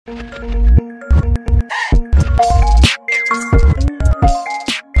Welcome.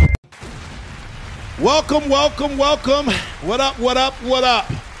 What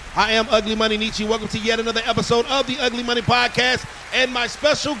up? I am Ugly Money Nietzsche. Welcome to yet another episode of the Ugly Money Podcast. And my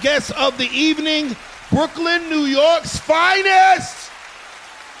special guest of the evening, Brooklyn, New York's finest.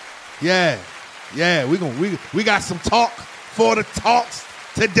 Yeah. We got some talk for the talks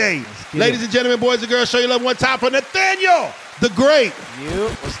today. Ladies and gentlemen, boys and girls, show your love one time for Nathaniel, the Great. You,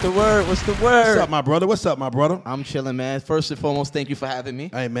 what's the word? What's up, my brother? I'm chilling, man. First and foremost, thank you for having me.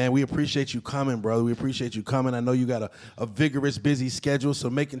 Hey, man, we appreciate you coming, brother. We appreciate you coming. I know you got a vigorous, busy schedule, so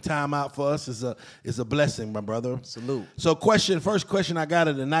making time out for us is a blessing, my brother. Salute. So first question I got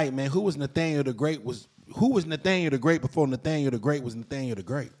of the night, man, who was Nathaniel the Great before Nathaniel the Great was Nathaniel the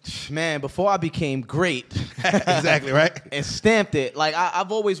Great? Man, before I became great. Exactly, right? And stamped it. Like,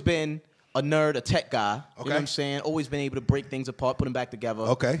 I've always been a nerd, a tech guy. Okay. You know what I'm saying? Always been able to break things apart, put them back together.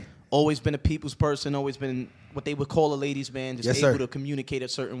 Okay. Always been a people's person. Always been what they would call a ladies' man. Just able to communicate a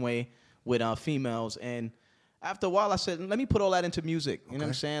certain way with females. And after a while, I said, let me put all that into music. You know what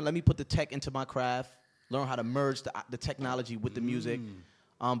I'm saying? Let me put the tech into my craft. Learn how to merge the technology with the music.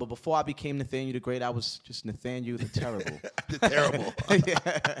 But before I became Nathaniel the Great, I was just Nathaniel the Terrible. The Terrible.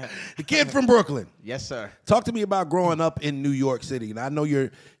 Yeah. The kid from Brooklyn. Yes, sir. Talk to me about growing up in New York City. And I know you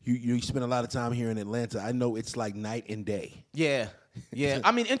spend a lot of time here in Atlanta. I know it's like night and day. Yeah.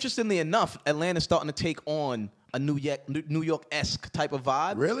 I mean, interestingly enough, Atlanta's starting to take on a New York-esque type of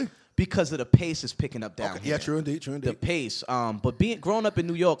vibe. Really? Because of the pace is picking up down here. Yeah, true indeed. The pace. But growing up in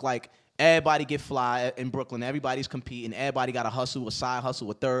New York, like, everybody get fly in Brooklyn. Everybody's competing. Everybody got a hustle, a side hustle,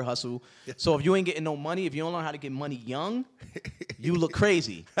 a third hustle. So if you ain't getting no money, if you don't learn how to get money young, you look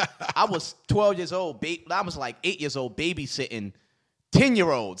crazy. I was 12 years old. I was like 8 years old babysitting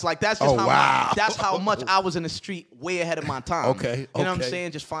 10-year-olds. Like, that's just that's how much I was in the street way ahead of my time. Okay. You know what I'm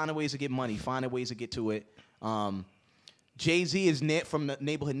saying? Just finding ways to get money, finding ways to get to it. Jay-Z is from the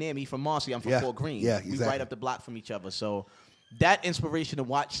neighborhood near me, from Marcy. I'm from Fort Greene. Yeah, exactly. We right up the block from each other. So that inspiration to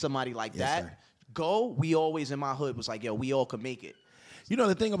watch somebody like that go, we always in my hood was like, yo, we all could make it. You know,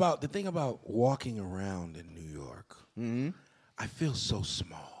 the thing about walking around in New York, I feel so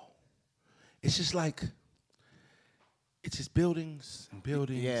small. It's just like, it's just buildings and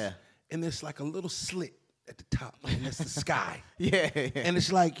buildings. Yeah. And there's like a little slit at the top, and that's the sky. Yeah. And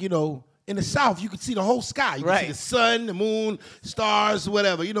it's like, you know, in the South, you can see the whole sky. You can see the sun, the moon, stars,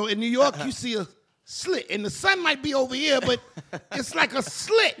 whatever. You know, in New York, you see a slit, and the sun might be over here, but it's like a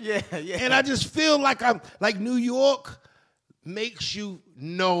slit. Yeah. And I just feel like New York makes you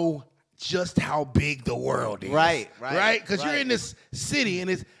know just how big the world is. Right? Because you're in this city, and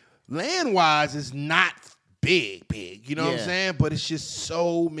it's land-wise, it's not big. You know what I'm saying? But it's just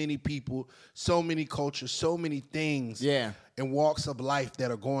so many people, so many cultures, so many things. Yeah. And walks of life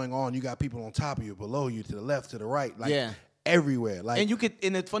that are going on. You got people on top of you, below you, to the left, to the right. Everywhere. Like,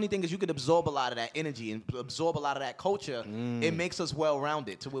 and the funny thing is you could absorb a lot of that energy and absorb a lot of that culture. It makes us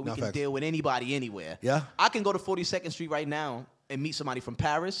well-rounded to where we can deal with anybody anywhere. Yeah. I can go to 42nd Street right now and meet somebody from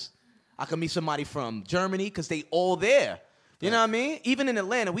Paris. I can meet somebody from Germany because they all there. You know what I mean? Even in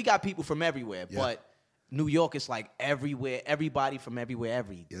Atlanta, we got people from everywhere. Yeah. But New York is like everywhere, everybody from everywhere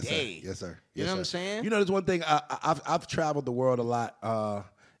every day. Yes, sir. You know what I'm saying? You know, there's one thing, I've traveled the world a lot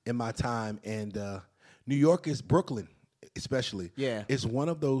in my time, and New York is Brooklyn. Especially, it's one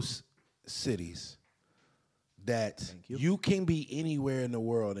of those cities that you can be anywhere in the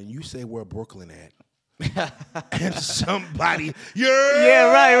world, and you say where Brooklyn at, and somebody,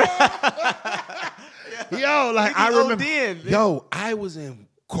 right. Yo, like I remember, I was in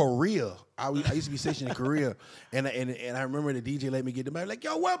Korea. I used to be stationed in Korea, and I remember the DJ let me get the mic, like,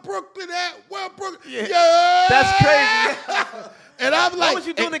 yo, where Brooklyn at? Where Brooklyn? Yeah. That's crazy. And I'm like, what was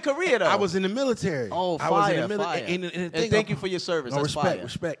you doing in Korea, though? I was in the military. Oh, fire, I was in the military. fire. And thank you for your service. No, That's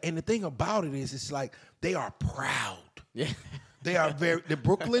respect. And the thing about it is, it's like, they are proud. Yeah. They are the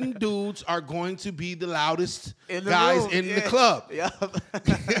Brooklyn dudes are going to be the loudest in the guys room. in the club. Yeah.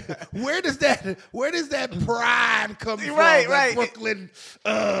 Where does that pride come from? Right. Like Brooklyn.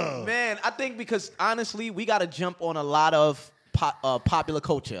 Man, I think because honestly, we got to jump on a lot of popular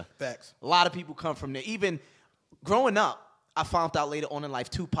culture. Facts. A lot of people come from there. Even growing up, I found out later on in life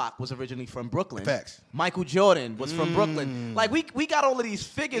Tupac was originally from Brooklyn. Facts. Michael Jordan was from Brooklyn. Like, we got all of these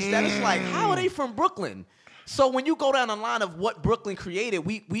figures that it's like, how are they from Brooklyn? So when you go down the line of what Brooklyn created,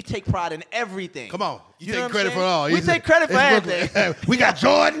 we take pride in everything. Come on. You take credit for all. We take credit for everything. We got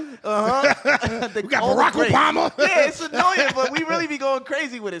Jordan. We got Barack Obama. Yeah, it's annoying, but we really be going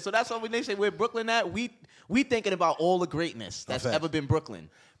crazy with it. So that's why when they say where Brooklyn at, we thinking about all the greatness that's ever been Brooklyn.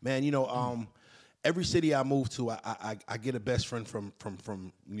 Man, you know, every city I move to, I get a best friend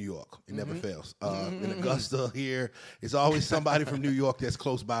from New York. It never fails. In Augusta here, it's always somebody from New York that's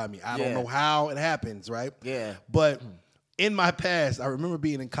close by me. I don't know how it happens, right? Yeah. But in my past, I remember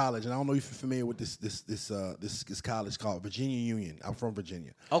being in college, and I don't know if you're familiar with this college called Virginia Union. I'm from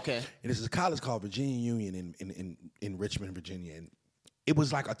Virginia. Okay. And this is a college called Virginia Union in Richmond, Virginia. And it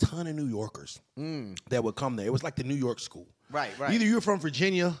was like a ton of New Yorkers that would come there. It was like the New York school. Right. Either you're from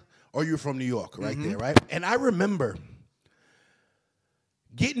Virginia or you're from New York, right there, right? And I remember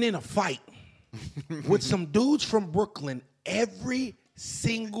getting in a fight with some dudes from Brooklyn every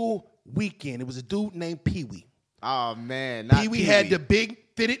single weekend. It was a dude named Pee Wee. Oh man, Pee Wee had the big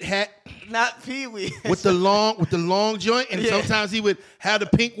fitted hat, not Pee Wee, with the long joint, and sometimes he would have the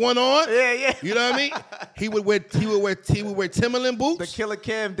pink one on. Yeah. You know what I mean? He would wear Timberland boots. The Killer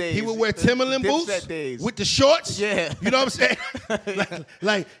Cam days. He would wear Timberland boots days. with the shorts. Yeah. You know what I'm saying?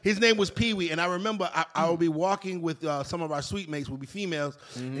 like his name was Pee Wee, and I remember I would be walking with some of our suite mates, would be females,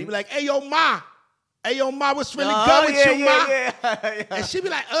 and he'd be like, "Hey yo, ma. Hey, yo, ma, what's really good with you, ma?" Yeah. And she'd be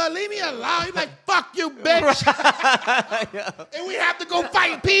like, leave me alone. He'd be like, fuck you, bitch. And we have to go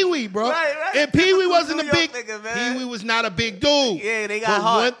fight Pee Wee, bro. Right. And Pee Wee wasn't a big nigga, man. Pee Wee was not a big dude. Yeah, they got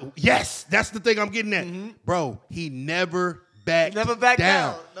hard. Yes, that's the thing I'm getting at. Bro, he never backed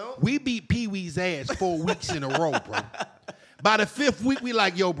down. No? We beat Pee Wee's ass 4 weeks in a row, bro. By the 5th week, we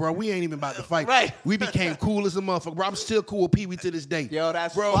like, yo, bro, we ain't even about to fight. Right. We became cool as a motherfucker, bro. I'm still cool with Pee Wee to this day. Yo,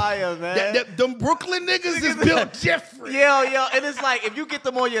 that's bro, fire, man. Them Brooklyn niggas is built different. Yo, and it's like, if you get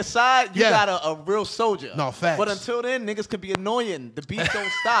them on your side, you got a real soldier. No, facts. But until then, niggas could be annoying. The beats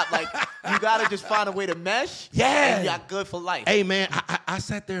don't stop. Like, you got to just find a way to mesh. Yeah. And y'all good for life. Hey, man, I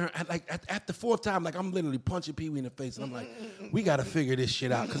sat there, and like, at the 4th time, like, I'm literally punching Pee Wee in the face, and I'm like, we got to figure this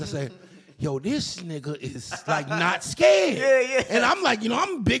shit out. Because I said, yo, this nigga is like not scared. Yeah. And I'm like,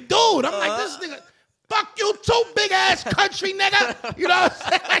 I'm a big dude. I'm like, this nigga, fuck you too, big ass country nigga. You know what I'm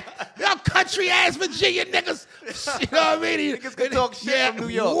saying? Like, y'all country ass Virginia niggas. You know what I mean? Niggas can talk shit from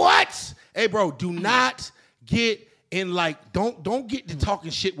New York. What? Hey, bro, do not get in like, don't get to talking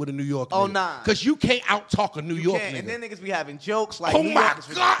shit with a New York nigga. Oh, nah. Because you can't out talk a New York nigga. And then niggas be having jokes like, oh New my York is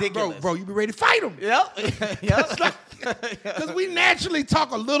God, ridiculous. bro, you be ready to fight him. Yep. Because we naturally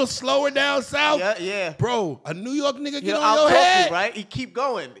talk a little slower down south. Yeah. Bro, a New York nigga get He'll on your head. You, right? He keep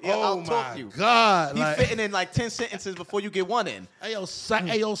going. He'll out-talk you. God. He's fitting in like 10 sentences before you get one in. Hey, son,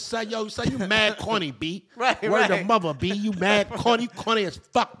 you mad corny, B. Right. Word the mother, B. You mad corny as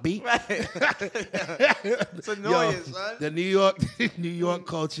fuck, B. Right. It's annoying, son. The New York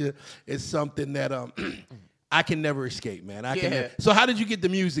culture is something that I can never escape, man. So how did you get the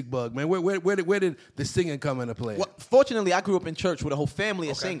music bug, man? Where did the singing come into play? Well, fortunately, I grew up in church with a whole family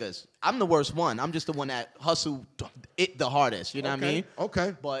of singers. I'm the worst one. I'm just the one that hustled it the hardest. You know what I mean?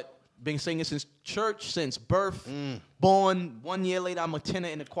 Okay. But been singing since church, since birth. Born 1 year later, I'm a tenor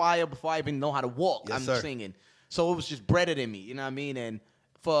in the choir before I even know how to walk. Yes, I'm sir. singing. So it was just bred in me. You know what I mean? And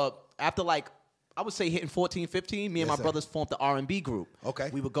after like, I would say hitting 14, 15, me and my brothers formed the R&B group. Okay.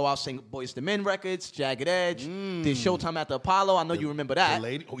 We would go out sing Boyz II Men records, Jagged Edge, did Showtime at the Apollo. I know you remember that.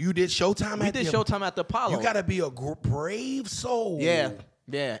 You did Showtime We did Showtime at the Apollo. You got to be a brave soul.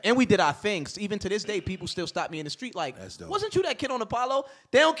 Yeah. And we did our things. Even to this day, people still stop me in the street like, wasn't you that kid on Apollo?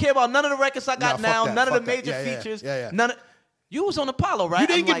 They don't care about none of the records I got now, none of the major features. None of... You was on Apollo, right? You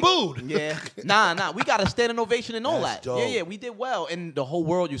didn't get booed. Yeah. Nah. We got a standing ovation and all that. Dope. Yeah. We did well. And the whole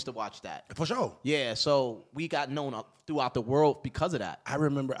world used to watch that. For sure. Yeah. So we got known throughout the world because of that. I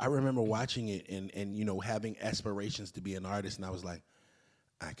remember watching it and having aspirations to be an artist. And I was like,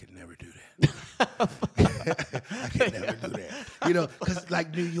 I could never do that. I could never do that. Because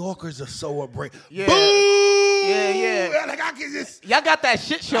like New Yorkers are so abrasive. Yeah. Boo! Yeah. Like I can just... Y'all got that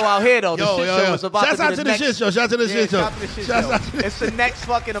shit show out here though. The shit show is about Shouts to out be to the the shit show. Shouts out to the shit show. It's the next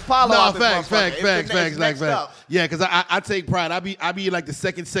fucking Apollo. No, facts. Yeah, because I take pride. I be like the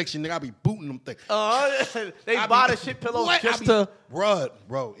second section. Nigga, I be booting them things. They buy the shit pillows just to...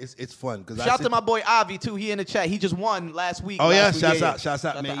 Bro, it's fun. Shout out to my boy Avi too. He in the chat. He just won last week. Oh yeah, shouts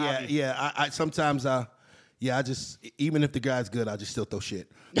out, man. Yeah. I sometimes I just, even if the guy's good, I just still throw shit.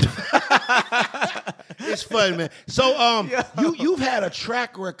 It's fun, man. So you've had a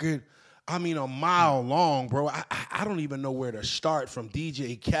track record, a mile long, bro. I don't even know where to start, from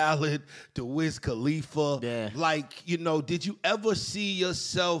DJ Khaled to Wiz Khalifa. Yeah. Like, did you ever see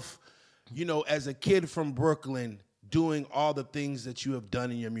yourself, as a kid from Brooklyn, doing all the things that you have done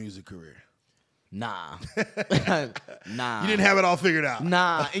in your music career? Nah. You didn't have it all figured out.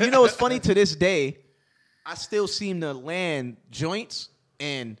 Nah. And it's funny, to this day, I still seem to land joints,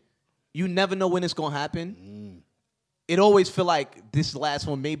 and you never know when it's going to happen. it always feel like this last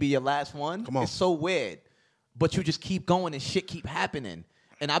one may be your last one. Come on. It's so weird. But you just keep going and shit keep happening.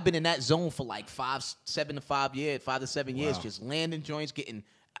 And I've been in that zone for like 5 to 7 years, just landing joints, getting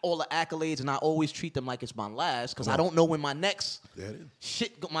all the accolades, and I always treat them like it's my last because I don't know when my next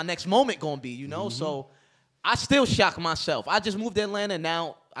my next moment gonna be, you know? So I still shock myself. I just moved to Atlanta, and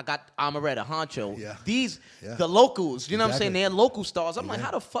now I got Amaretta, Honcho. Yeah. The locals, you know what I'm saying? They're local stars. I'm like,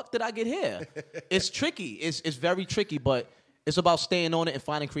 how the fuck did I get here? It's tricky. It's very tricky, but it's about staying on it and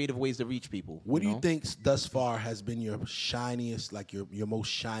finding creative ways to reach people. What do you think thus far has been your shiniest, like your most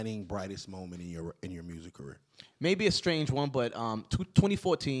shining, brightest moment in your music career? Maybe a strange one, but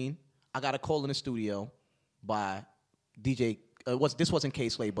 2014, I got a call in the studio by DJ. This wasn't K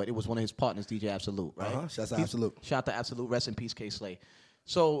Slay, but it was one of his partners, DJ Absolute, right? Shout out to Absolute. Shout out to Absolute. Rest in peace, K Slay.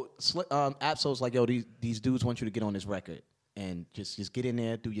 So Absol's like, yo, these dudes want you to get on this record. And just get in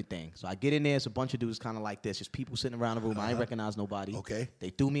there, do your thing. So I get in there, it's a bunch of dudes kind of like this, just people sitting around the room. I ain't recognize nobody. Okay. They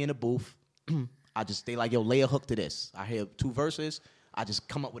threw me in the booth. They like, yo, lay a hook to this. I hear 2 verses. I just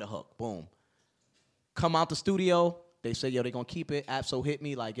come up with a hook. Boom. Come out the studio. They say, yo, they gonna keep it. Absol hit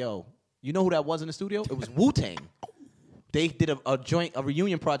me like, yo, you know who that was in the studio? It was Wu-Tang. They did a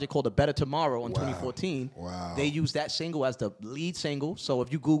reunion project called A Better Tomorrow in 2014. Wow. They used that single as the lead single. So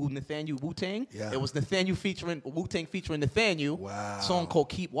if you Google Nathaniel Wu-Tang, it was Nathaniel featuring Wu-Tang featuring Nathaniel. Wow. Song called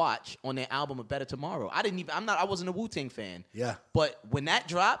Keep Watch on their album A Better Tomorrow. I wasn't a Wu-Tang fan. Yeah. But when that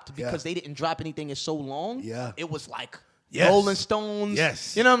dropped, because they didn't drop anything in so long, it was like Yes. Rolling Stones.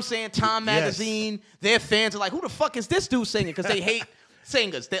 Yes. You know what I'm saying? Time Magazine. Their fans are like, who the fuck is this dude singing? Because they hate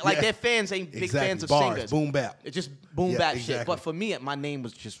singers. Their fans ain't big fans of singers. Boom bap. It's just boom bap shit. But for me, my name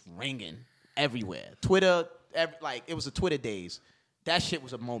was just ringing everywhere. Twitter, it was the Twitter days. That shit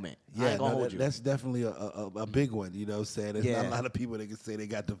was a moment. I ain't gonna hold you. That's definitely a big one, you know what I'm saying? There's not a lot of people that can say they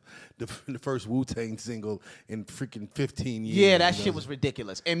got the first Wu-Tang single in freaking 15 years. Yeah, that shit was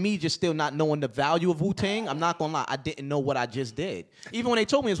ridiculous. And me just still not knowing the value of Wu-Tang, I'm not gonna lie, I didn't know what I just did. Even when they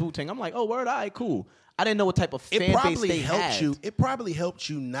told me it was Wu-Tang, I'm like, oh, word, all right, cool. I didn't know what type of fan base they had. It probably helped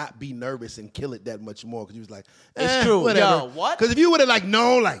you not be nervous and kill it that much more because you was like, it's true. Whatever. Yo, what? Because if you would have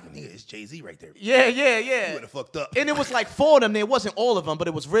known, nigga, it's Jay-Z right there. Yeah. You would have fucked up. And it was like 4 of them. It wasn't all of them, but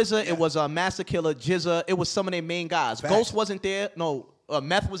it was RZA. It was Master Killer, GZA. It was some of their main guys. Fact. Ghost wasn't there. No,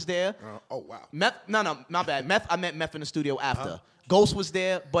 Meth was there. Oh, wow. Meth, no, my bad. I met Meth in the studio after. Ghost was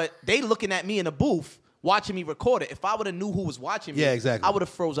there, but they looking at me in the booth, watching me record it. If I would have knew who was watching me, exactly. I would have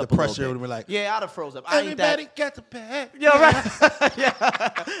froze up. The pressure would have been like, yeah, I'd have froze up. Everybody got the pad. Yeah, right. Yeah.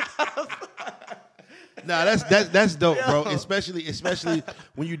 Nah, that's dope, bro. Especially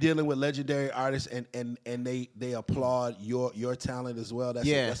when you're dealing with legendary artists and they applaud your talent as well.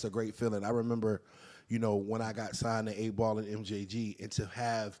 That's a great feeling. I remember, when I got signed to 8Ball and MJG, and to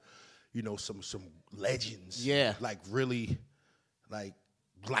have, some legends, really,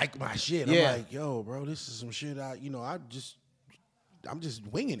 like my shit. I'm like, yo, bro, this is some shit. I'm just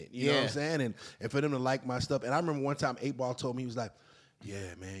winging it. You know what I'm saying? And for them to like my stuff. And I remember one time 8Ball told me, he was like,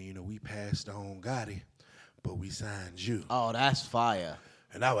 yeah, man, we passed on Gotti, but we signed you. Oh, that's fire.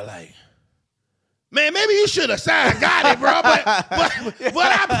 And I was like, man, maybe you should have signed Gotti, bro. But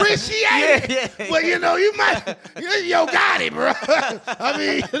I appreciate it. Yeah. But you might, yo, Gotti, bro. I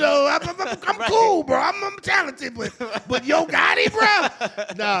mean, I'm cool, bro. I'm talented, but yo, Gotti,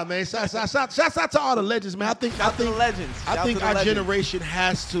 bro. Nah, man. Shouts out to all the legends, man. I think the legends. I think our generation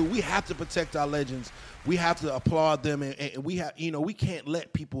we have to protect our legends. We have to applaud them, and we have, we can't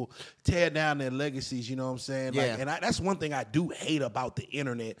let people tear down their legacies. You know what I'm saying? Yeah. That's one thing I do hate about the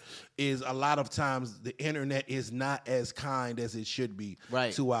internet is a lot of times the internet is not as kind as it should be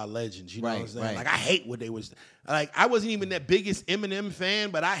to our legends. You know what I'm saying? Like I hate what they was like. I wasn't even the biggest Eminem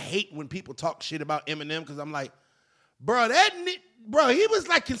fan, but I hate when people talk shit about Eminem because I'm like, bro, he was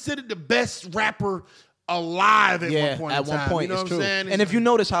considered the best rapper alive at one point. At one point, you know it's true. And if you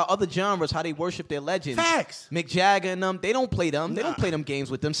notice how other genres, how they worship their legends, facts. Mick Jagger and them, they don't play them. They don't play them games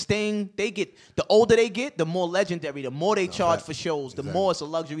with them. Sting, the older they get, the more legendary, the more they charge for shows, the more it's a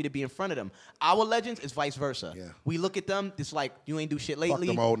luxury to be in front of them. Our legends is vice versa. Yeah. We look at them, it's like you ain't do shit lately.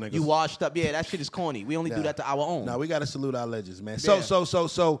 Fuck them old niggas. You washed up. Yeah, that shit is corny. We only do that to our own. No, we gotta salute our legends, man.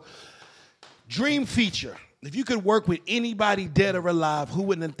 So dream feature. If you could work with anybody dead or alive, who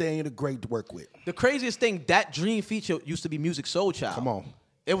would Nathaniel the Great work with? The craziest thing, that dream feature used to be Music Soul Child. Come on.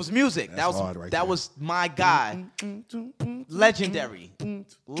 It was music. That was my guy. Legendary.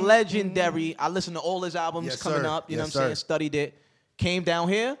 I listened to all his albums coming up. You know what I'm saying? Studied it. Came down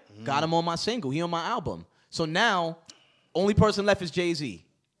here. Got him on my single. He on my album. So now, only person left is Jay-Z.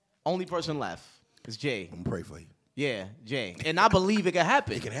 Only person left is Jay. I'm going to pray for you. Yeah, Jay. And I believe it can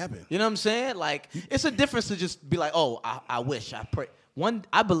happen. It can happen. You know what I'm saying? Like, it's a difference to just be like, oh, I wish, I pray.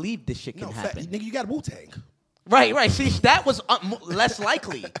 I believe this shit can happen. Nigga, you got Wu-Tang. Right. See, that was less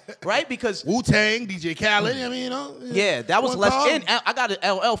likely, right? Because Wu-Tang, DJ Khaled, I mean, you know. Yeah, that was less. And I got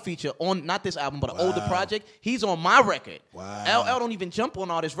an LL feature on, not this album, but an older project. He's on my record. Wow. LL don't even jump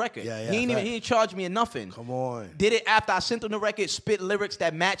on all this record. Yeah, he ain't charge me nothing. Come on. Did it after I sent him the record, spit lyrics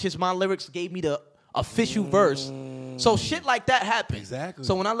that matches my lyrics, gave me the official verse. So shit like that happens. Exactly.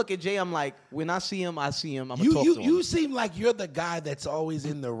 So when I look at Jay, I'm like, when I see him, I'm going to talk to him. You seem like you're the guy that's always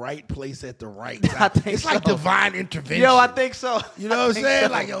in the right place at the right time. I think it's like divine intervention. Yo, I think so. You know what I'm saying?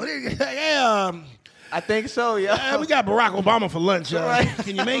 So. Like, yo, yeah. I think so, yo. We got Barack Obama for lunch. Right.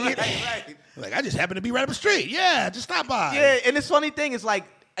 Can you make it? Right. Like, I just happen to be right up the street. Yeah, just stop by. Yeah, and this funny thing is like,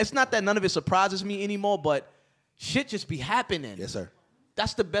 it's not that none of it surprises me anymore, but shit just be happening. Yes, sir.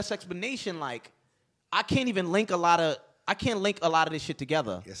 That's the best explanation. Like, I can't link a lot of this shit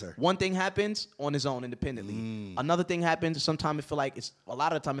together. Yes, sir. One thing happens on its own independently. Another thing happens. Sometimes it feel like a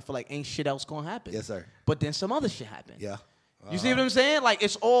lot of the time it feel like ain't shit else gonna happen. Yes, sir. But then some other shit happen. Yeah. You see what I'm saying? Like,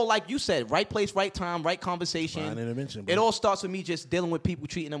 it's all like you said, right place, right time, right conversation. Divine intervention, bro. It all starts with me just dealing with people,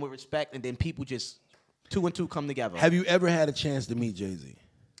 treating them with respect, and then people just 2 and 2 come together. Have you ever had a chance to meet Jay-Z?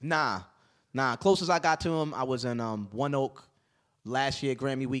 Nah. Closest I got to him, I was in One Oak last year,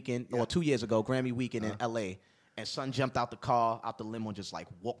 Grammy weekend, or 2 years ago, Grammy weekend in L.A., and son jumped out the car, out the limo, and just like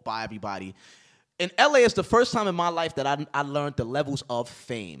walked by everybody. In L.A., it's the first time in my life that I learned the levels of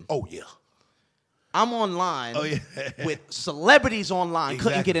fame. Oh, yeah. I'm online with celebrities online.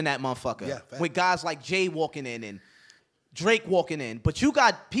 Exactly. Couldn't get in that motherfucker. Yeah, with guys like Jay walking in and Drake walking in. But you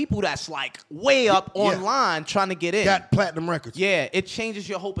got people that's like way up online trying to get in. Got platinum records. Yeah, it changes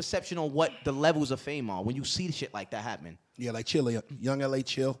your whole perception on what the levels of fame are when you see shit like that happening. Yeah, like Chill, Young LA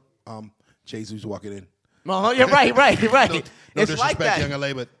Chill. Jay-Z's walking in. Yeah, right. No It's disrespect, like that. Young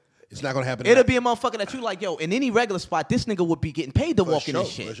LA, but it's not gonna happen. It'll be a motherfucker that you like, yo, in any regular spot, this nigga would be getting paid to walk in this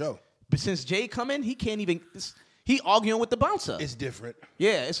shit. For sure. But since Jay come in, he can't even. He arguing with the bouncer. It's different.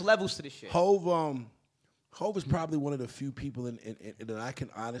 Yeah, it's levels to this shit. Hov is probably one of the few people that I can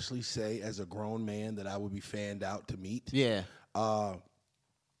honestly say, as a grown man, that I would be fanned out to meet. Yeah.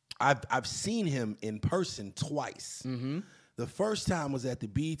 I've seen him in person twice. Mm-hmm. The first time was at the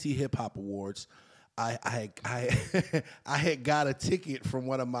BET Hip Hop Awards. I had got a ticket from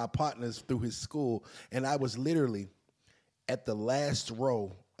one of my partners through his school, and I was literally at the last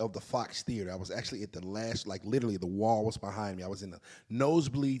row of the Fox Theater. I was actually at the last, like literally the wall was behind me. I was in the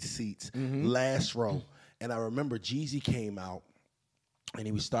nosebleed seats, last row. And I remember Jeezy came out and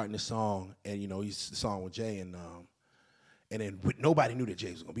he was starting the song, and he's the song with Jay, and then nobody knew that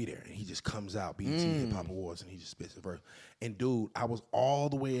Jay was gonna be there. And he just comes out, BET Hip Hop Awards, and he just spits the verse. And dude, I was all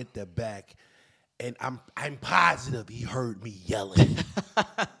the way at the back, and I'm positive he heard me yelling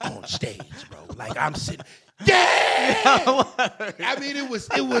on stage, bro. Like I'm sitting. Yeah, I mean it was,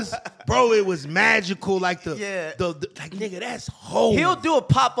 bro. It was magical. Like the like nigga, that's Hov. He'll do a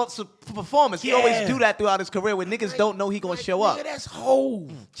pop-up performance. He always do that throughout his career when niggas don't know he gonna show up. Nigga, that's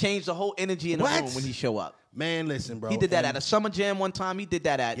Hov. Change the whole energy in the room when he show up. Man, listen, bro. He did that at a Summer Jam one time. He did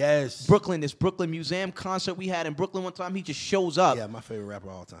that at this Brooklyn Museum concert we had in Brooklyn one time. He just shows up. Yeah, my favorite rapper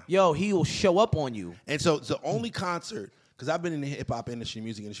of all time. Yo, he will show up on you. And so it's the only concert. Because I've been in the hip-hop industry,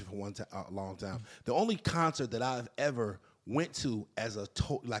 music industry for a long time. The only concert that I've ever went to as a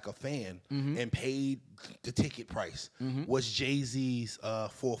fan and paid the ticket price was Jay-Z's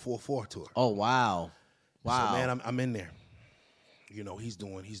 444 tour. Oh, wow. Wow. So, man, I'm in there. He's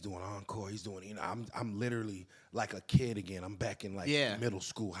doing encore. He's doing, I'm literally like a kid again. I'm back in middle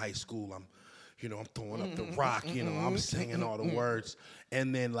school, high school. I'm throwing up the rock, I'm singing all the words.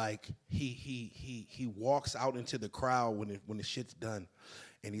 And then like he walks out into the crowd when the shit's done,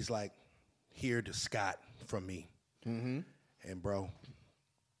 and he's like, "Here to Scott from me." Mm-hmm. And bro,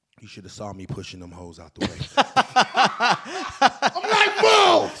 you should have saw me pushing them hoes out the way. I'm like,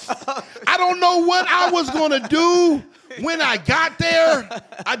 move! I don't know what I was gonna do when I got there.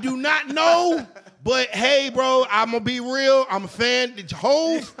 I do not know. But hey, bro, I'm gonna be real. I'm a fan.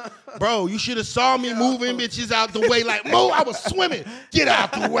 Hov, bro, you should have saw me moving bitches out the way. Like, Mo, I was swimming. Get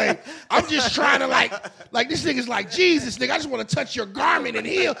out the way. I'm just trying to like this nigga's like, Jesus, nigga, I just want to touch your garment and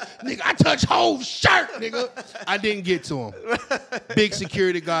heel. Nigga, I touch Hov's shirt, nigga. I didn't get to him. Big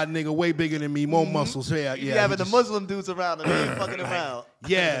security guard, nigga, way bigger than me, more muscles. Yeah. You having the Muslim dudes around and they ain't fucking around.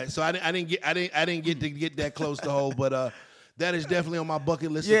 Yeah, so I didn't get to get that close to Hov, but that is definitely on my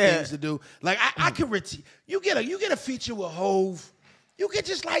bucket list of things to do. Like I could you get a feature with Hov. you could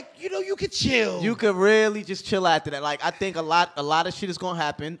just like, you could chill. You could really just chill after that. Like, I think a lot of shit is gonna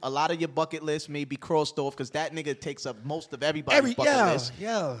happen. A lot of your bucket list may be crossed off because that nigga takes up most of everybody's bucket list.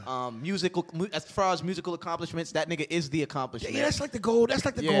 Musical, as far as musical accomplishments, that nigga is the accomplishment. Yeah, that's like the gold. That's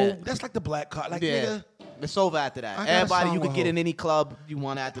like the gold. That's like the black card. Like, nigga. It's over after that. Everybody, you could get in any club you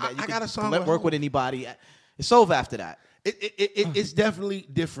want after that. You got a song work with anybody. It's over after that. It's definitely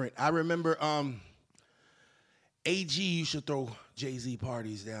different. I remember AG used to throw Jay-Z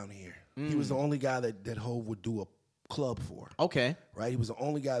parties down here. He was the only guy that Hov would do a club for. Okay. Right? He was the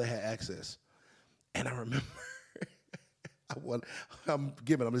only guy that had access. And I remember I'm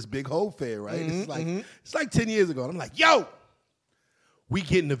giving him this big Hov fan, right? It's like 10 years ago. And I'm like, yo, we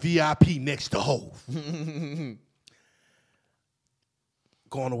getting the VIP next to Hov.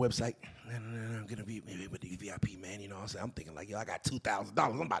 Go on the website. I'm gonna be with the VIP, man. You know what I'm saying? I'm thinking like, yo, I got $2,000.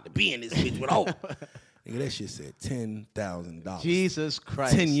 I'm about to be in this bitch with Hov. Nigga, that shit said $10,000. Jesus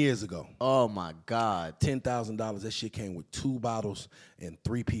Christ. 10 years ago. Oh my God. $10,000. That shit came with 2 bottles and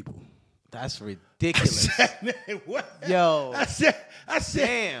 3 people. That's ridiculous. I said, man, what? Yo. I said,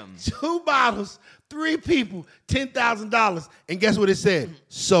 damn. 2 bottles, 3 people, $10,000. And guess what it said?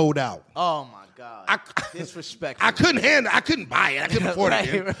 Sold out. Oh my God. Disrespectful. I couldn't buy it. I couldn't afford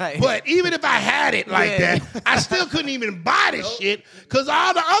it. Right. But even if I had it like that, I still couldn't even buy this shit because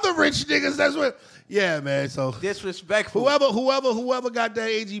all the other rich niggas, that's what. Yeah, man. So disrespectful. Whoever got that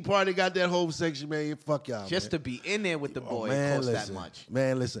AG party, got that whole section, man. Fuck y'all. Just man. to be in there with the boy, man, cost listen, that much.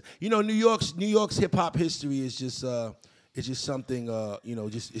 Man, listen. New York's hip hop history is just it's just something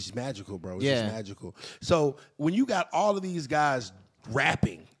it's magical, bro. It's just magical. So when you got all of these guys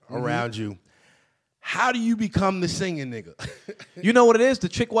rapping around you, how do you become the singing nigga? You know what it is? The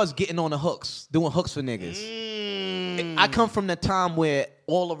trick was getting on the hooks, doing hooks for niggas. I come from the time where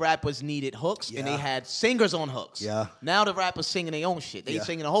all the rappers needed hooks and they had singers on hooks. Yeah. Now the rappers singing their own shit. They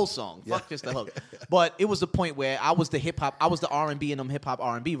singing the whole song. Fuck just the hook. But it was the point where I was the hip hop, I was the R&B in them hip hop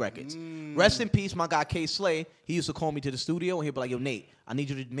R&B records. Rest in peace, my guy K Slay. He used to call me to the studio and he'd be like, yo, Nate, I need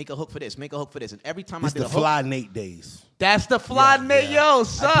you to make a hook for this, make a hook for this. And every time I did a hook. It's the Fly Nate days. That's the Fly Nate, yo,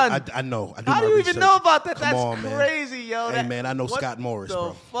 son. I know. How do you even know about that? That's on, crazy, yo. Hey, man, I know Scott Morris,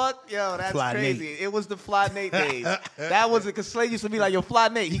 bro. Fuck, yo, that's Fly crazy. Nate. It was the Fly Nate days. That was it, because Slay used to be like, yo, Fly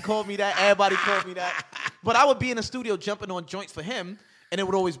Nate. He called me that. Everybody called me that. But I would be in the studio jumping on joints for him, and it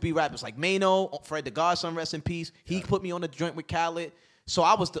would always be rappers like Mano, Fred the Godson, rest in peace. He put me on the joint with Khaled. So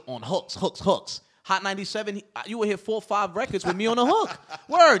I was on hooks. Hot 97, you would hear 4 or 5 records with me on the hook.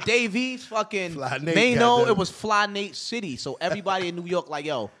 Word, Davies, fucking Mano. It was Fly Nate City. So everybody in New York like,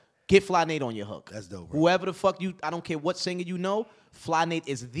 yo, get Fly Nate on your hook. That's dope, bro. Whoever the fuck I don't care what singer you know, Fly Nate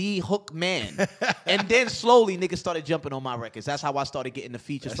is the hook man. And then slowly niggas started jumping on my records. That's how I started getting the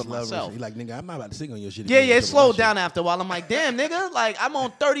features for myself. You like, nigga, I'm not about to sing on your shit. Yeah, it slowed down after a while. I'm like, damn, nigga, like I'm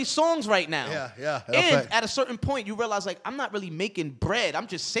on 30 songs right now. Yeah. And at a certain point, you realize like I'm not really making bread. I'm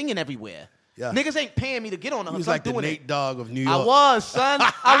just singing everywhere. Yeah. Niggas ain't paying me to get on the hook. He was like the Nate Dogg of New York. I was, son.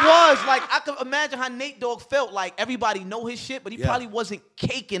 I was. Like, I could imagine how Nate Dogg felt. Like, everybody know his shit, but he probably wasn't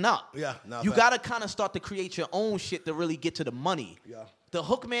caking up. Yeah. You got to kind of start to create your own shit to really get to the money. Yeah. The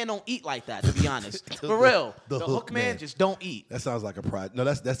hook man don't eat like that, to be honest. For real. The hook man just don't eat. That sounds like a pride. No,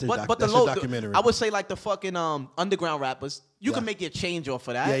 that's their documentary. I would say like the fucking underground rappers, you can make your change off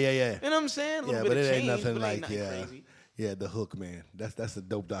of that. Yeah. You know what I'm saying? A little bit of change, ain't nothing like, crazy. Yeah, The Hook Man. That's a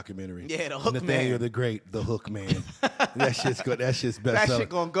dope documentary. Yeah, The Hook Man. Nathaniel the Great, The Hook Man. That shit's good. That shit's best. That shit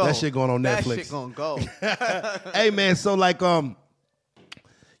gonna go. That shit going on Netflix. That shit gonna go. Hey man, so like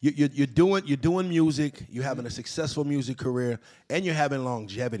you're doing music, you're having a successful music career, and you're having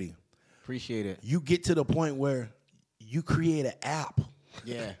longevity. Appreciate it. You get to the point where you create an app.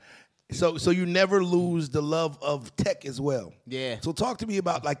 Yeah. So you never lose the love of tech as well. Yeah. So talk to me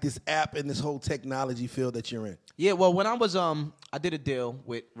about like this app and this whole technology field that you're in. Yeah, well, when I was I did a deal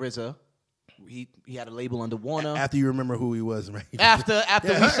with RZA. He had a label under Warner. After you remember who he was, right? After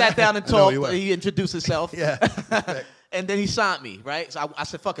we sat down and talked, he introduced himself. Yeah. And then he signed me, right? So I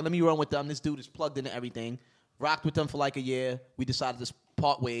said, fuck it, let me run with them. This dude is plugged into everything. Rocked with them for like a year. We decided to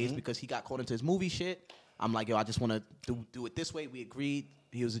part ways because he got caught into his movie shit. I'm like, yo, I just want to do it this way. We agreed.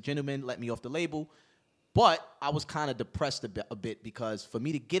 He was a gentleman, let me off the label. But I was kind of depressed a bit because for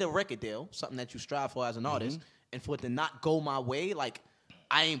me to get a record deal, something that you strive for as an artist, and for it to not go my way, like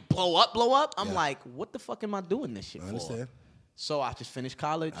I ain't blow up. I'm like, what the fuck am I doing this shit for? I understand. So I just finished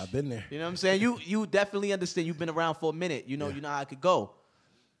college. I've been there. You know what I'm saying? You definitely understand. You've been around for a minute. You know how I could go.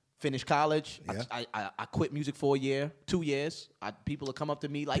 Finished college. Yeah. I quit music for a year, 2 years. People will come up to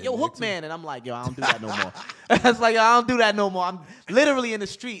me like, yo, Hook Man. And I'm like, yo, I don't do that no more. It's like, yo, I don't do that no more. I'm literally in the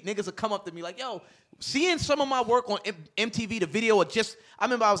street. Niggas will come up to me like, yo, seeing some of my work on MTV, the video, or just, I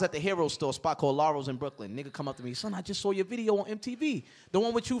remember I was at the Hero store, a spot called Laurel's in Brooklyn. Nigga come up to me, son, I just saw your video on MTV. The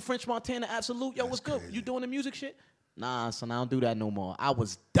one with you, French Montana, Absolute. Yo, what's good? You doing the music shit? Nah, son, I don't do that no more. I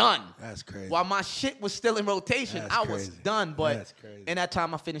was done. That's crazy. While my shit was still in rotation, I was done. But in that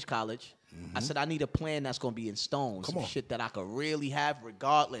time, I finished college. I said, I need a plan that's going to be in stone. Some shit that I could really have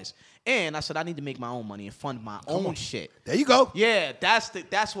regardless. And I said, I need to make my own money and fund my own shit. There you go. Yeah,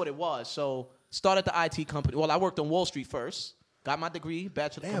 that's what it was. So started the IT company. Well, I worked on Wall Street first. Got my degree,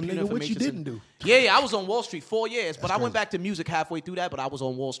 Bachelor of Computer Information. What you didn't do? Yeah, I was on Wall Street 4 years, but I went back to music halfway through that. But I was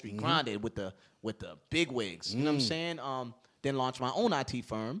on Wall Street grinding with the big wigs. You know what I'm saying? Then launched my own IT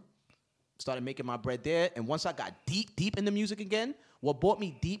firm. Started making my bread there. And once I got deep into music again, what brought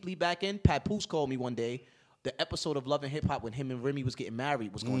me deeply back in, Papoose called me one day. The episode of Love and Hip Hop when him and Remy was getting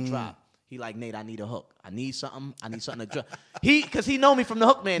married was going to drop. He like, Nate, I need a hook. I need something to drop. Because he know me from the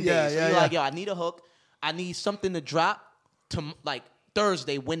Hookman days. So he like, yo, I need a hook. I need something to drop to like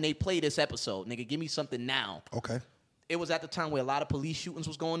Thursday when they play this episode. Nigga, give me something now. Okay. It was at the time where a lot of police shootings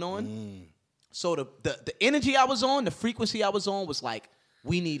was going on. So the energy I was on, the frequency I was on was like,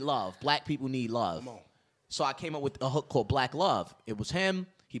 we need love. Black people need love. Come on. So I came up with a hook called Black Love. It was him.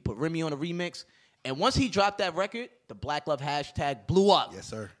 He put Remy on a remix. And once he dropped that record, the Black Love hashtag blew up. Yes,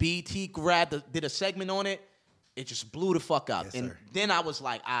 sir. BET did a segment on it. It just blew the fuck up. Yes, and sir. then I was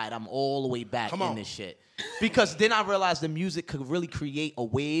like, all right, I'm all the way back in this shit. Because then I realized the music could really create a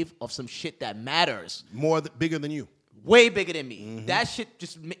wave of some shit that matters. Bigger than you. Way bigger than me. That shit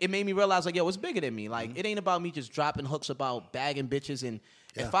it made me realize, like, yo, it's bigger than me. Like, it ain't about me just dropping hooks about bagging bitches. And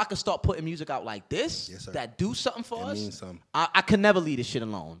if I could start putting music out like this, that do something for us, means something. I could never leave this shit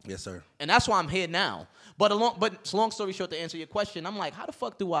alone. Yes, sir. And that's why I'm here now. But long story short, to answer your question, I'm like, how the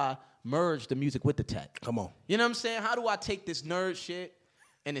fuck do I merge the music with the tech? Come on. You know what I'm saying? How do I take this nerd shit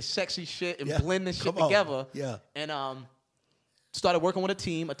and this sexy shit and blend this shit together? Yeah. And started working with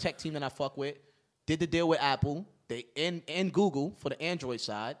a tech team that I fuck with. Did the deal with Apple. They and Google for the Android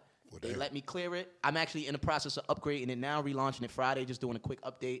side. They let me clear it. I'm actually in the process of upgrading it now, relaunching it Friday, just doing a quick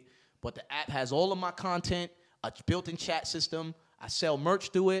update. But the app has all of my content, a built-in chat system. I sell merch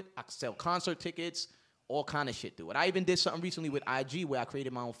through it. I sell concert tickets, all kind of shit through it. I even did something recently with IG where I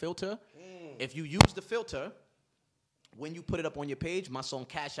created my own filter. If you use the filter, when you put it up on your page, my song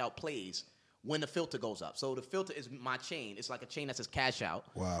Cash Out plays when the filter goes up. So the filter is my chain. It's like a chain that says Cash Out.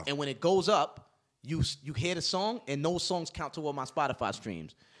 Wow. And when it goes up, you hear the song, and those songs count toward my Spotify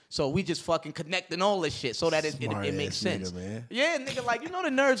streams. So we just fucking connecting all this shit so that it makes sense. Nigga, man. Yeah, nigga, like, you know the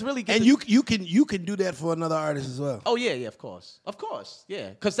nerds really get. And you can do that for another artist as well. Oh yeah, of course, yeah.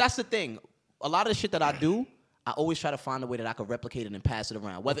 Because that's the thing. A lot of the shit that I do, I always try to find a way that I can replicate it and pass it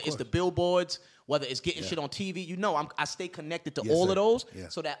around. Whether it's the billboards, whether it's getting shit on TV, I stay connected to all of those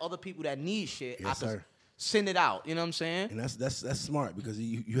so that other people that need shit, I can send it out. You know what I'm saying? And that's smart because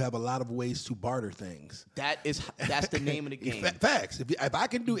you have a lot of ways to barter things. That's the name of the game. Facts.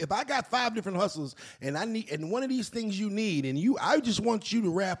 If I got 5 different hustles and one of these things you need and I just want you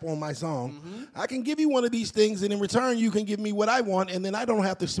to rap on my song, I can give you one of these things and in return you can give me what I want and then I don't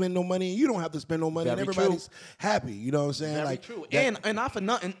have to spend no money and you don't have to spend no money and everybody's happy. You know what I'm saying? Very true. And not for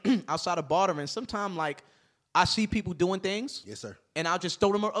nothing outside of bartering, sometimes like I see people doing things. Yes, sir. And I'll just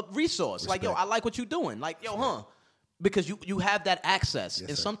throw them a resource. Respect. Like, yo, I like what you're doing. Like, yo, because you have that access. Yes,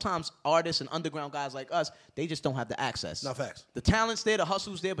 and sir. Sometimes artists and underground guys like us, they just don't have the access. No, facts. The talent's there, the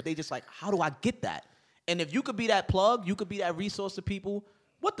hustle's there, but they just like, how do I get that? And if you could be that plug, you could be that resource to people,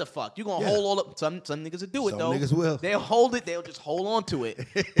 what the fuck? You're going to hold all up. Some niggas will do it, though. Some niggas will. They'll hold it. They'll just hold on to it.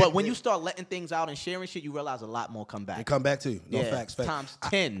 But when you start letting things out and sharing shit, you realize a lot more come back. They come back too. No, facts. Times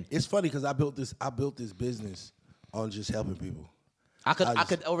 10. It's funny because I built this business on just helping people. I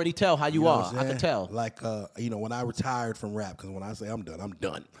could already tell how you are. I could tell. Like, when I retired from rap, because when I say I'm done, I'm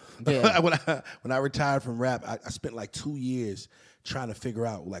done. Yeah. when I retired from rap, I spent like 2 years trying to figure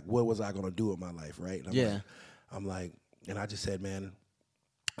out, like, what was I going to do with my life, right? And I'm like, and I just said, man,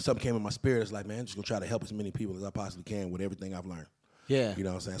 something came in my spirit. It's like, man, I'm just going to try to help as many people as I possibly can with everything I've learned. Yeah. You know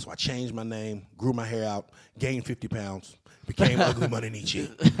what I'm saying? So I changed my name, grew my hair out, gained 50 pounds, became Ugly Money Nietzsche,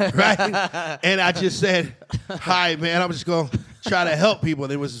 right? And I just said, hi, man, I'm just going to try to help people.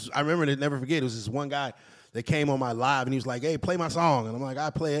 And I remember it, never forget, it was this one guy that came on my live, and he was like, hey, play my song. And I'm like, I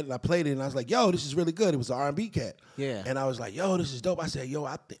play it, and I played it, and I was like, yo, this is really good. It was an R&B cat. Yeah. And I was like, yo, this is dope. I said, yo,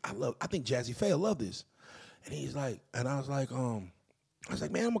 I think Jazzy Faye will love this. And he's like, and I was like, man, I'm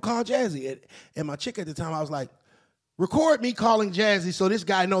going to call Jazzy. And my chick at the time, I was like, record me calling Jazzy so this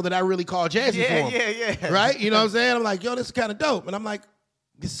guy know that I really call Jazzy for him. Yeah. Right? You know what I'm saying? I'm like, yo, this is kind of dope. And I'm like,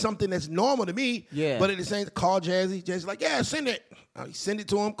 it's something that's normal to me. Yeah. But at the same time, call Jazzy. Jazzy's like, yeah, send it. He send it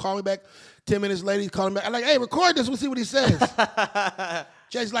to him, call me back. 10 minutes later, he's calling back. I'm like, hey, record this. We'll see what he says.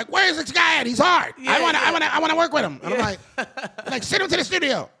 Jazzy's like, where's this guy at? He's hard. Yeah, I want to work with him. And I'm like, send him to the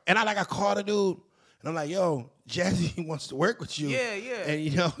studio. And I call the dude. And I'm like, yo, Jazzy wants to work with you. Yeah, yeah. And,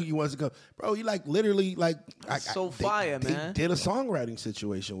 he wants to go. Bro, you literally, man. They did a songwriting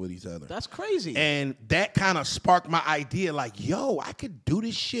situation with each other. That's crazy. And that kind of sparked my idea, yo, I could do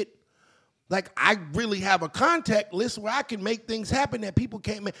this shit. I really have a contact list where I can make things happen that people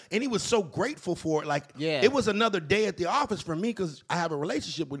can't make. And he was so grateful for it. It was another day at the office for me because I have a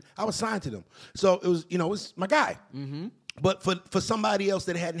relationship with, I was signed to them. So it was, it was my guy. Mm-hmm. But for somebody else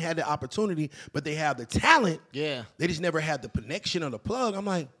that hadn't had the opportunity, but they have the talent, they just never had the connection or the plug. I'm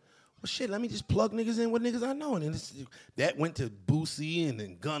like, well, shit, let me just plug niggas in with niggas I know. And then that went to Boosie and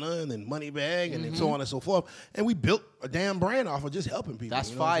then Gunna and then Moneybagg and then so on and so forth. And we built a damn brand off of just helping people.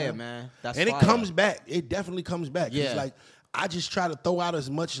 That's fire, man. That's fire. It comes back. It definitely comes back. Yeah. It's I just try to throw out as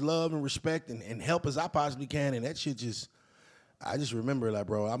much love and respect and help as I possibly can. And that shit I just remember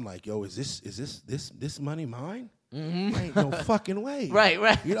bro, I'm like, yo, is this money mine? Mm-hmm. Ain't no fucking way. Right.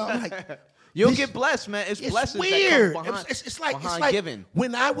 I'm like, you'll get blessed, man. It's blessings weird. That come behind, it's like giving.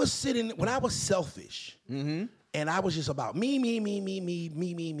 When I was selfish, and I was just about me.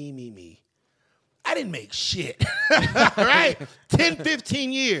 I didn't make shit, right? 10,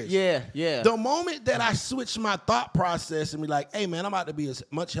 15 years. Yeah. The moment that I switched my thought process and be like, hey, man, I'm about to be as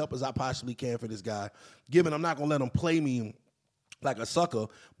much help as I possibly can for this guy, given I'm not going to let him play me like a sucker,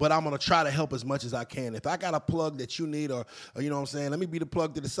 but I'm going to try to help as much as I can. If I got a plug that you need or you know what I'm saying, let me be the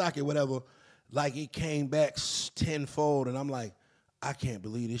plug to the socket, whatever. It came back tenfold, and I'm like, I can't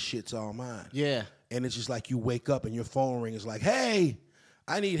believe this shit's all mine. Yeah. And it's just you wake up and your phone rings like, hey,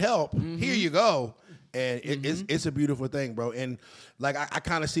 I need help. Mm-hmm. Here you go. And it's a beautiful thing, bro. And I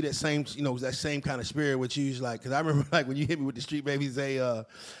kind of see that same, that same kind of spirit with you. Because I remember when you hit me with the Street Babies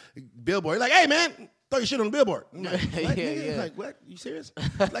billboard, you're like, hey, man, throw your shit on the billboard. I'm like, what? Yeah. Like, what? You serious?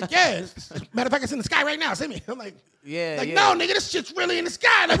 Yeah. Matter of fact, it's in the sky right now. Send me. I'm like, no, nigga, this shit's really in the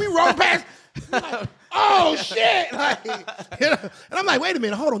sky. We roll past. Like, oh, shit. And I'm like, wait a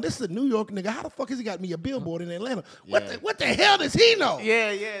minute. Hold on. This is a New York nigga. How the fuck has he got me a billboard in Atlanta? What the hell does he know?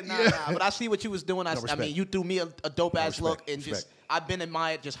 Nah. But I see what you was doing. I mean, you threw me a dope-ass look. And I've been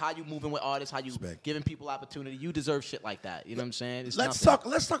admired just how you moving with artists, how you giving people opportunity. You deserve shit like that. You know what I'm saying? Let's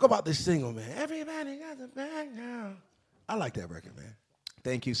talk about this single, man. Everybody got the bag now. I like that record, man.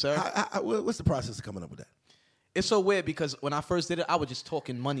 Thank you, sir. What's the process of coming up with that? It's so weird because when I first did it, I was just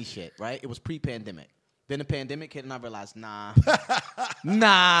talking money shit, right? It was pre-pandemic. Then the pandemic hit and I realized, nah,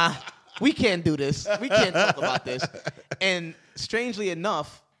 we can't do this. We can't talk about this. And strangely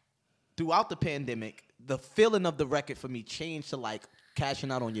enough, throughout the pandemic, the feeling of the record for me changed to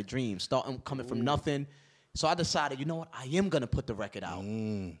cashing out on your dreams, coming from nothing. So I decided, you know what? I am going to put the record out.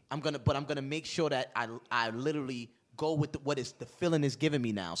 I'm going to make sure that I literally go with what the feeling is giving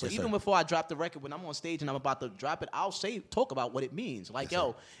me now. So even before I drop the record, when I'm on stage and I'm about to drop it, I'll talk about what it means.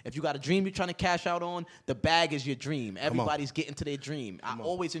 If you got a dream you're trying to cash out on, the bag is your dream. Everybody's getting to their dream. I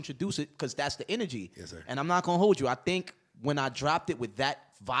always introduce it because that's the energy. Yes, sir. And I'm not going to hold you. I think when I dropped it with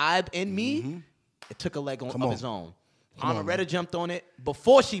that vibe in me, it took a leg of its own. Amaretta jumped on it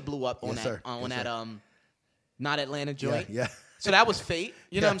before she blew up on that Not Atlanta joint. Yeah. So that was fate.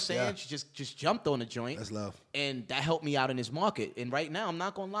 You know what I'm saying? Yeah. She just jumped on the joint. That's love. And that helped me out in this market. And right now, I'm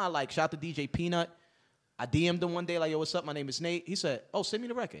not going to lie. Shout out to DJ Peanut. I DM'd him one day yo, what's up? My name is Nate. He said, oh, send me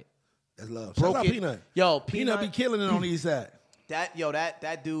the record. That's love. Broke Shout out it. Peanut. Yo, Peanut be killing it on these side.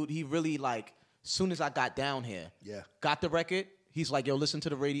 That dude, he really soon as I got down here, got the record, he's like, yo, listen to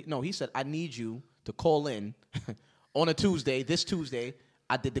the radio. No, he said, I need you to call in on a Tuesday, this Tuesday.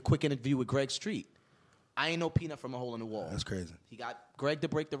 I did the quick interview with Greg Street. I ain't no Peanut from a hole in the wall. That's crazy. He got Greg to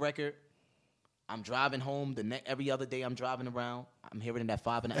break the record. I'm driving home. Every other day I'm driving around. I'm hearing it at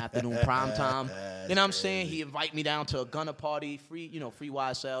 5 in the afternoon, prime time. You know what I'm saying? He invite me down to a Gunna party, free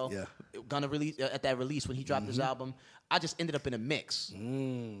YSL. Yeah. Gunna release at that release when he dropped his album. I just ended up in a mix.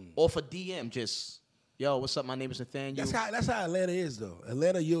 Off a DM, just, yo, what's up? My name is Nathaniel. That's how Atlanta is, though.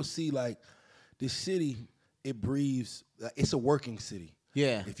 Atlanta, you'll see, this city, it breathes. It's a working city.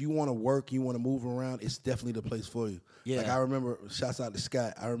 Yeah. If you want to work, you want to move around, it's definitely the place for you. Yeah. I remember, shouts out to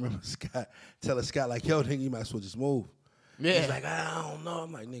Scott. I remember Scott telling Scott, yo, nigga, you might as well just move. Yeah. He's like, I don't know.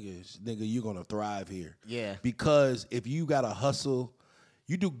 I'm like, nigga, you're going to thrive here. Yeah. Because if you got to hustle,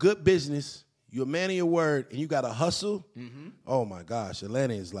 you do good business, you're a man of your word, and you got to hustle, oh, my gosh,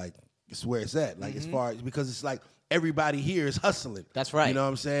 Atlanta is it's where it's at. As far as, because it's everybody here is hustling. That's right. You know what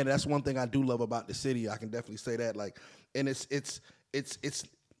I'm saying? That's one thing I do love about the city. I can definitely say that. And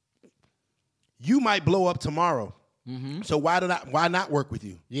you might blow up tomorrow. Mm-hmm. So why not work with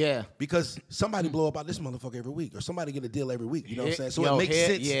you? Yeah. Because somebody blow up out this motherfucker every week, or somebody get a deal every week. You know what I'm saying? So it makes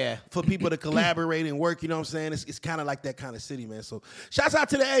sense for people to collaborate and work. You know what I'm saying? It's kind of like that kind of city, man. So shouts out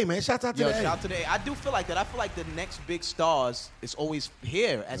to the A, man. Shouts out to the A. Shout out to the A. I do feel like that. I feel like the next big stars is always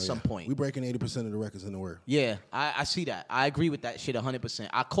here at some point. We breaking 80% of the records in the world. Yeah, I see that. I agree with that shit 100%.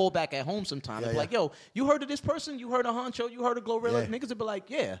 I call back at home sometimes and be like, yo, you heard of this person? You heard of Honcho? You heard of Glorilla? Niggas would be like,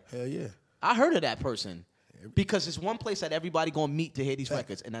 yeah. Hell yeah. I heard of that person. Because it's one place that everybody gonna meet to hear these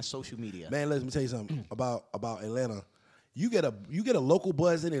records, and that's social media. Man, let me tell you something about Atlanta. You get a local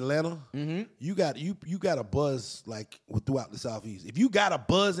buzz in Atlanta. Mm-hmm. You got a buzz like throughout the Southeast. If you got a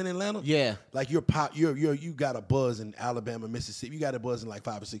buzz in Atlanta, like you got a buzz in Alabama, Mississippi. You got a buzz in like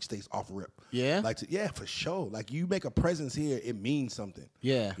 5 or 6 states off rip. Yeah, for sure. Like you make a presence here, it means something.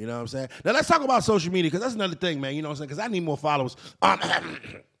 Yeah, you know what I'm saying. Now let's talk about social media because that's another thing, man. You know what I'm saying? Because I need more followers.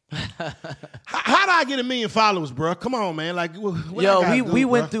 How do I get 1 million followers, bro? Come on, man. Like, we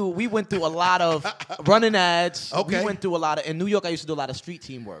went through a lot of running ads. Okay. We went through a lot of in New York. I used to do a lot of street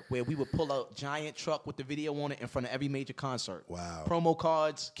team work where we would pull a giant truck with the video on it in front of every major concert. Wow. Promo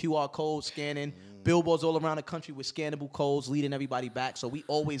cards, QR codes, scanning, billboards all around the country with scannable codes, leading everybody back. So we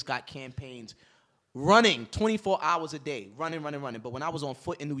always got campaigns running 24 hours a day, running. But when I was on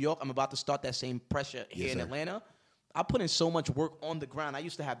foot in New York, I'm about to start that same pressure here in Atlanta. I put in so much work on the ground. I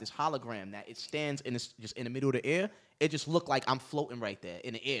used to have this hologram that it stands just in the middle of the air. It just looked like I'm floating right there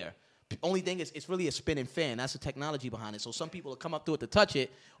in the air. The only thing is it's really a spinning fan. That's the technology behind it. So some people will come up to it to touch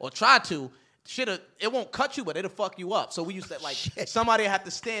it or try to. It won't cut you, but it'll fuck you up. So we used to somebody have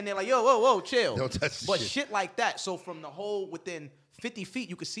to stand there like, yo, whoa, chill. Don't touch the shit like that. So from the hole within 50 feet,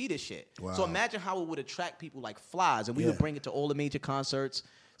 you could see this shit. Wow. So imagine how it would attract people like flies, and we would bring it to all the major concerts.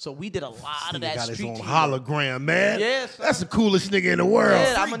 So we did a lot of that got street his own team hologram, man. Yes, that's the coolest nigga in the world.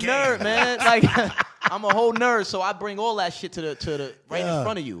 Yeah, I'm a nerd, man. Like I'm a whole nerd, so I bring all that shit to the right in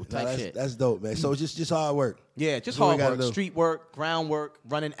front of you type shit. That's dope, man. So it's just hard work. Yeah, just hard work, street work, groundwork,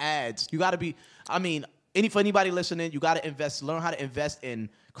 running ads. You got to be. I mean, for anybody listening, you got to invest. Learn how to invest in.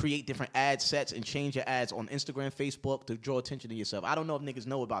 Create different ad sets and change your ads on Instagram, Facebook to draw attention to yourself. I don't know if niggas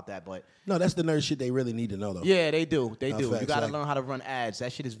know about that, but no, that's the nerd shit they really need to know, though. Yeah, they do. They do. You got to learn how to run ads.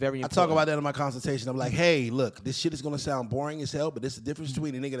 That shit is very important. I talk about that in my consultation. I'm like, hey, look, this shit is gonna sound boring as hell, but there's a difference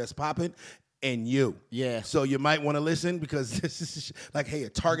between a nigga that's popping and you. Yeah. So you might want to listen because this is like, hey, a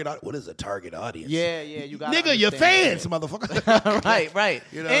target audience. What is a target audience? Yeah, you got nigga, your fans, motherfucker. right.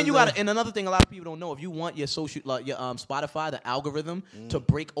 You know and you got to. And another thing, a lot of people don't know, if you want your Spotify, the algorithm to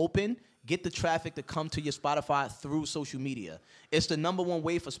break open. Get the traffic to come to your Spotify through social media. It's the #1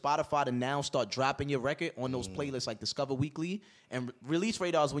 way for Spotify to now start dropping your record on those playlists like Discover Weekly and Release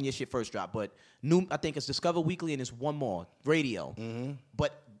Radar is when your shit first dropped. But I think it's Discover Weekly and it's one more, Radio. Mm-hmm.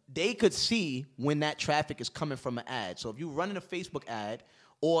 But they could see when that traffic is coming from an ad. So if you're running a Facebook ad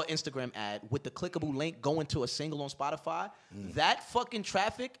or Instagram ad with the clickable link going to a single on Spotify, that fucking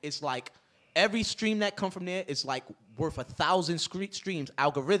traffic is like every stream that come from there is like worth 1,000 streams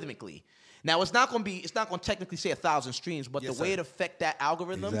algorithmically. Now it's not gonna technically say 1,000 streams, but the way it affect that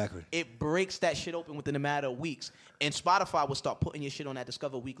algorithm, it breaks that shit open within a matter of weeks. And Spotify will start putting your shit on that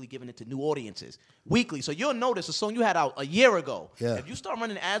Discover Weekly, giving it to new audiences weekly. So you'll notice a song you had out a year ago. Yeah. If you start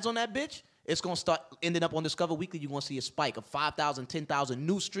running ads on that bitch, it's gonna start ending up on Discover Weekly. You're gonna see a spike of 5,000, 10,000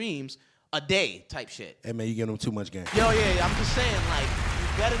 new streams a day type shit. Hey man, you giving them too much game. Yo, yeah, I'm just saying, like,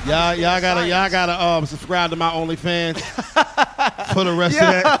 you better. Y'all gotta subscribe to my OnlyFans for the rest of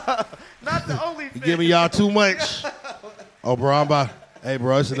that. Not the OnlyFans. You giving y'all too much. Oh, bro, I'm about. Hey,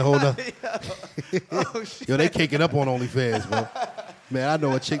 bro, it's in the whole nother. Oh, shit. Yo, they caking up on OnlyFans, bro. Man, I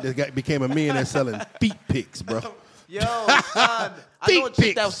know a chick that became a millionaire selling feet pics, bro. Yo, son, I know a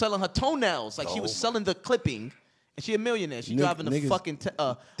chick that was selling her toenails. Like, she was selling the clipping. And she a millionaire. She driving a fucking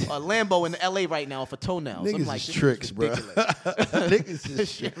Lambo in L.A. right now for toenails. Niggas I'm like, is tricks, bro. Niggas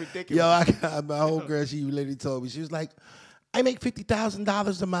is shit. Ridiculous. Yo, I got my whole girl, she literally told me, she was like, I make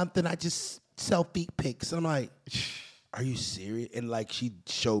 $50,000 a month and I just sell feet pics. And I'm like, are you serious? And like, she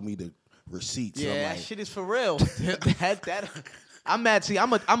showed me the receipts. Yeah, I'm like, that shit is for real. I'm mad. See,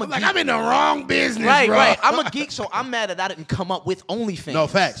 I'm a like, geek. I'm in the wrong business, right, bro. Right. I'm a geek, so I'm mad that I didn't come up with OnlyFans. No,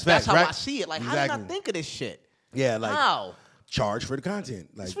 facts. That's how right? I see it. Like, how did I think of this shit? Yeah, like how? Charge for the content.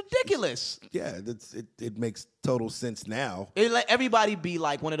 Like, it's ridiculous. Yeah, it makes total sense now. It let everybody be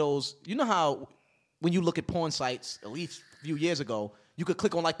like one of those. You know how when you look at porn sites, at least a few years ago, you could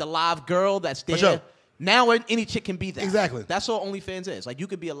click on like the live girl that's there. For sure. Now any chick can be that. Exactly. That's all OnlyFans is. Like, you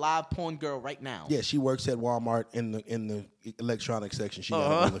could be a live porn girl right now. Yeah, she works at Walmart in the electronics section. She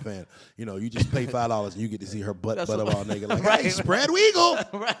got OnlyFans. You know, you just pay $5 and you get to see her butt all naked. Like, right. Hey, spread wiggle.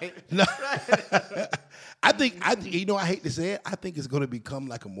 Right. No. I hate to say it, I think it's going to become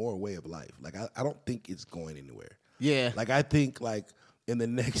like a more way of life. Like, I don't think it's going anywhere. Yeah. Like, I think, like, in the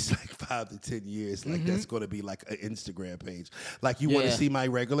next, like, 5 to 10 years, like, that's going to be, like, an Instagram page. Like, you want to see my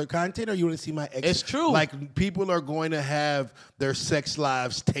regular content or you want to see my It's true. Like, people are going to have their sex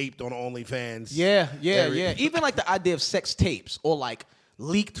lives taped on OnlyFans. Yeah. Even, like, the idea of sex tapes or, like,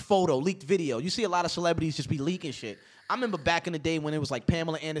 leaked photo, leaked video. You see a lot of celebrities just be leaking shit. I remember back in the day when it was like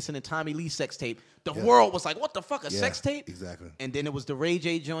Pamela Anderson and Tommy Lee sex tape. The world was like, what the fuck, a sex tape? Exactly. And then it was the Ray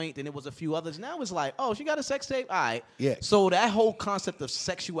J joint. Then it was a few others. Now it's like, oh, she got a sex tape? All right. Yeah. So that whole concept of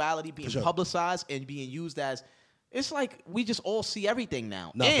sexuality being publicized and being used as, it's like we just all see everything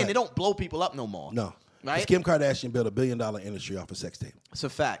now. No, and it don't blow people up no more. No. Right? Kim Kardashian built $1 billion industry off a sex tape. It's a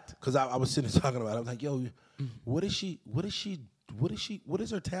fact. Because I was sitting there talking about it. I was like, yo, what is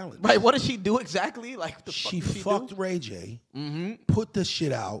her talent? Right, what does she do exactly? Like, she fucked Ray J, put the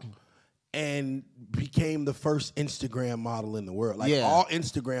shit out, and became the first Instagram model in the world. Like, all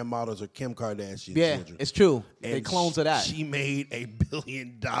Instagram models are Kim Kardashian children. It's true. And they clones of that. She made $1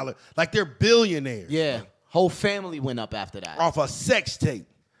 billion. Like, they're billionaires. Yeah. Like, whole family went up after that. Off a sex tape.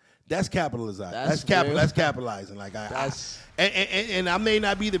 That's capitalizing. That's capitalizing. Like, and I may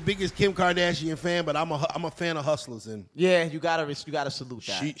not be the biggest Kim Kardashian fan, but I'm a fan of hustlers. And yeah, you gotta salute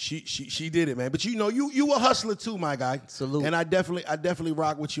that. She did it, man. But you know, you a hustler too, my guy. Salute. And I definitely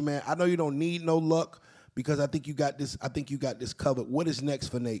rock with you, man. I know you don't need no luck because I think you got this. I think you got this covered. What is next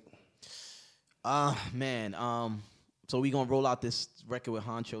for Nate? Man. So we gonna roll out this record with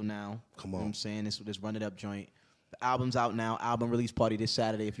Honcho now. Come on. You know what I'm saying this Run It Up joint. The album's out now. Album release party this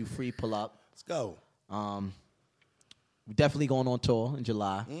Saturday. If you free, pull up. Let's go. We're definitely going on tour in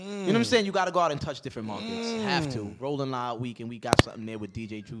July. You know what I'm saying? You got to go out and touch different markets. Have to. Rolling Loud Week, and we got something there with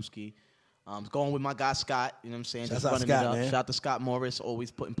DJ Drewski. Going with my guy Scott. You know what I'm saying? Just running Scott, it up. Man. Shout out to Scott Morris. Always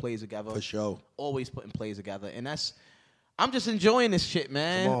putting plays together. For sure. Always putting plays together. And I'm just enjoying this shit,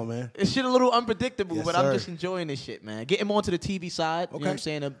 man. Come on, man. This shit a little unpredictable, yes, but sir. I'm just enjoying this shit, man. Getting more into the TV side. Okay. You know what I'm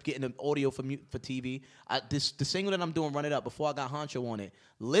saying? Getting the audio for TV. The single that I'm doing, Run It Up, before I got Honcho on it,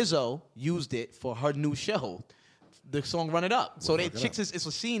 Lizzo used it for her new show. The song Run It Up. So it's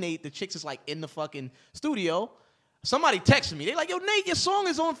a scene, the chicks is like in the fucking studio. Somebody texted me. They like, yo, Nate, your song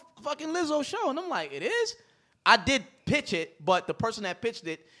is on fucking Lizzo's show. And I'm like, it is? I did pitch it, but the person that pitched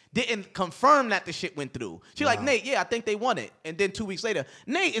it didn't confirm that the shit went through. She like, Nate, yeah, I think they want it. And then 2 weeks later,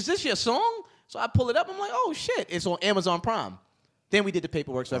 Nate, is this your song? So I pull it up. I'm like, oh, shit. It's on Amazon Prime. Then we did the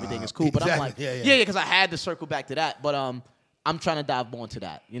paperwork, so everything is cool. Exactly. But I'm like, yeah, because I had to circle back to that. But I'm trying to dive more into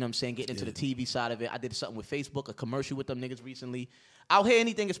that. You know what I'm saying? Getting into the TV side of it. I did something with Facebook, a commercial with them niggas recently. Out here,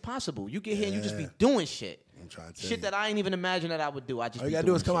 anything is possible. You get here and you just be doing shit. I'm trying to shit that I ain't even imagine that I would do. All you gotta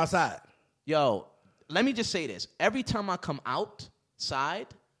do is come outside. Yo, let me just say this. Every time I come outside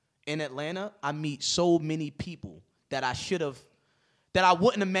in Atlanta, I meet so many people that I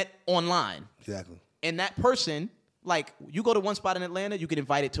wouldn't have met online. Exactly. And that person, like, you go to one spot in Atlanta, you get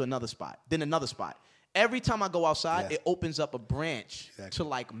invited to another spot, then another spot. Every time I go outside, it opens up a branch to,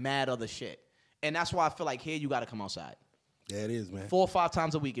 like, mad other shit. And that's why I feel like here you got to come outside. Yeah, it is, man. 4 or 5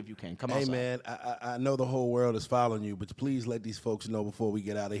 times a week if you can. Come outside. Hey, man, I know the whole world is following you, but please let these folks know before we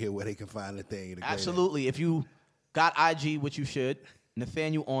get out of here where they can find the thing. Absolutely. If you got IG, which you should,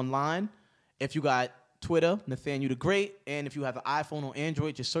 Nathaniel Online. If you got Twitter, Nathaniel the Great. And if you have an iPhone or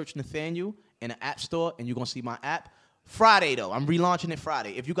Android, just search Nathaniel in the App Store, and you're going to see my app. Friday, though. I'm relaunching it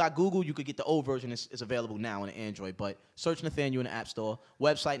Friday. If you got Google, you could get the old version. It's available now on the Android. But search Nathaniel in the App Store,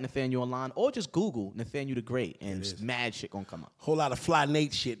 website Nathaniel Online, or just Google Nathaniel the Great, and mad shit gonna come up. Whole lot of Fly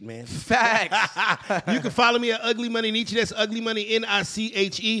Nate shit, man. Facts. You can follow me at Ugly Money Nietzsche. That's Ugly Money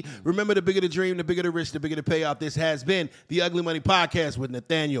Niche. Remember, the bigger the dream, the bigger the risk, the bigger the payoff. This has been the Ugly Money Podcast with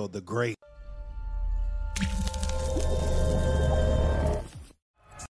Nathaniel the Great.